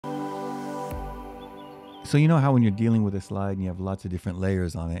So you know how when you're dealing with a slide and you have lots of different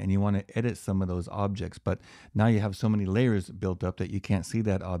layers on it and you want to edit some of those objects, but now you have so many layers built up that you can't see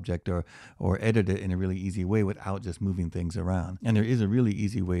that object or edit it in a really easy way without just moving things around. And there is a really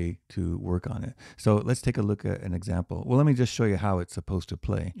easy way to work on it. So let's take a look at an example. Well, let me just show you how it's supposed to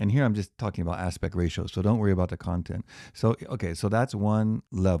play. And here I'm just talking about aspect ratio, so don't worry about the content. So okay, so that's one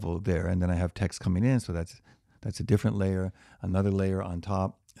level there, and then I have text coming in, so that's a different layer, another layer on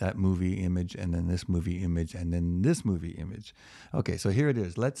top, that movie image, and then this movie image, and then this movie image. Okay, so here it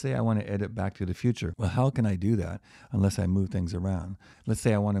is. Let's say I want to edit Back to the Future. Well, how can I do that unless I move things around? Let's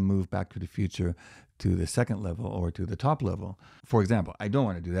say I want to move Back to the Future to the second level or to the top level. For example, I don't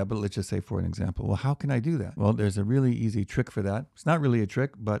want to do that, but let's just say for an example. Well, how can I do that? Well, there's a really easy trick for that. It's not really a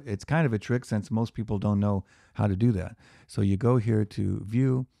trick, but it's kind of a trick since most people don't know how to do that. So you go here to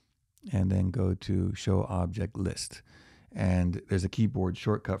View, and then go to Show Object List. And there's a keyboard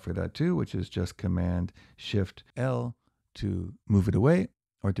shortcut for that too, which is just Command-Shift-L to move it away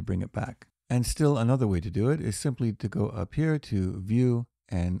or to bring it back. And still another way to do it is simply to go up here to View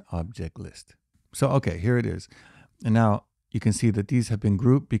and Object List. So, okay, here it is. And now you can see that these have been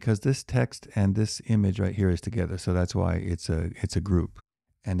grouped because this text and this image right here is together. So that's why it's a group.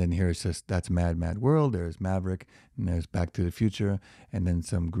 And then here it's just, that's Mad Mad World, there's Maverick, and there's Back to the Future, and then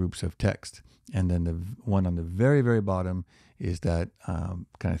some groups of text. And then the one on the very, very bottom is that kind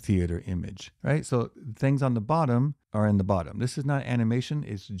of theater image, right? So things on the bottom are in the bottom. This is not animation,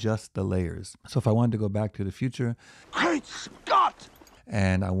 it's just the layers. So if I wanted to go Back to the Future, Great Scott!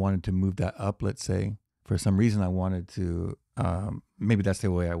 And I wanted to move that up, let's say, for some reason I wanted to, maybe that's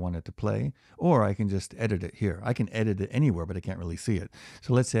the way I want it to play, or I can just edit it here. I can edit it anywhere, but I can't really see it.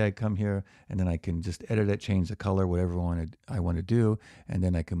 So let's say I come here and then I can just edit it, change the color, whatever I want to do, and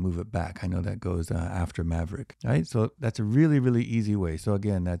then I can move it back. I know that goes after Maverick, right? So that's a really, really easy way. So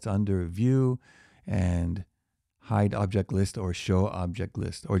again, that's under View and Hide Object List or Show Object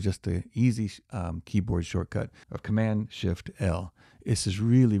List, or just the easy keyboard shortcut of Command-Shift-L. This is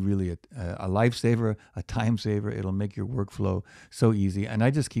really, really a lifesaver, a time saver. It'll make your workflow so easy. And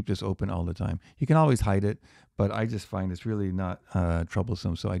I just keep this open all the time. You can always hide it, but I just find it's really not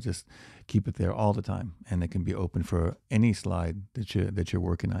troublesome. So I just keep it there all the time. And it can be open for any slide that you're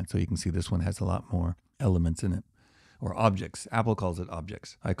working on. So you can see this one has a lot more elements in it. Or objects. Apple calls it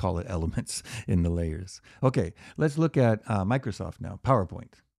objects. I call it elements in the layers. Okay, let's look at Microsoft now,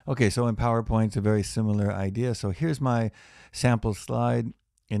 PowerPoint. Okay, so in PowerPoint, it's a very similar idea. So here's my sample slide.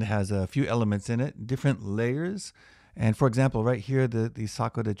 It has a few elements in it, different layers. And for example, right here, these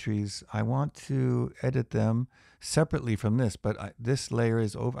sakura trees, I want to edit them separately from this, but this layer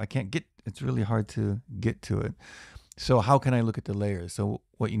is over. I can't get, it's really hard to get to it. So how can I look at the layers? So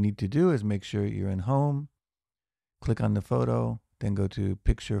what you need to do is make sure you're in Home, click on the photo, then go to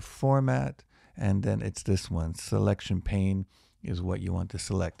Picture Format, and then it's this one, Selection Pane is what you want to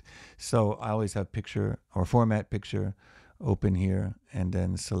select. So I always have Picture or Format Picture open here, and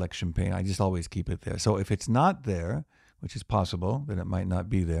then Selection Pane. I just always keep it there. So if it's not there, which is possible, then it might not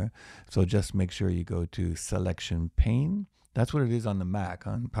be there. So just make sure you go to Selection Pane. That's what it is on the Mac,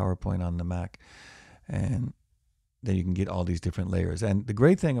 on PowerPoint on the Mac. And then you can get all these different layers. And the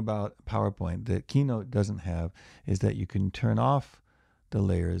great thing about PowerPoint that Keynote doesn't have is that you can turn off the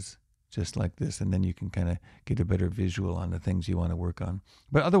layers just like this, and then you can kind of get a better visual on the things you want to work on.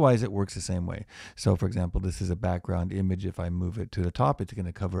 But otherwise, it works the same way. So for example, this is a background image. If I move it to the top, it's going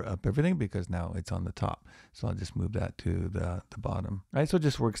to cover up everything because now it's on the top. So I'll just move that to the bottom. Right? So it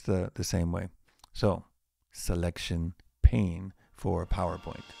just works the same way. So Selection Pane for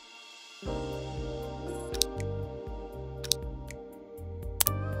PowerPoint.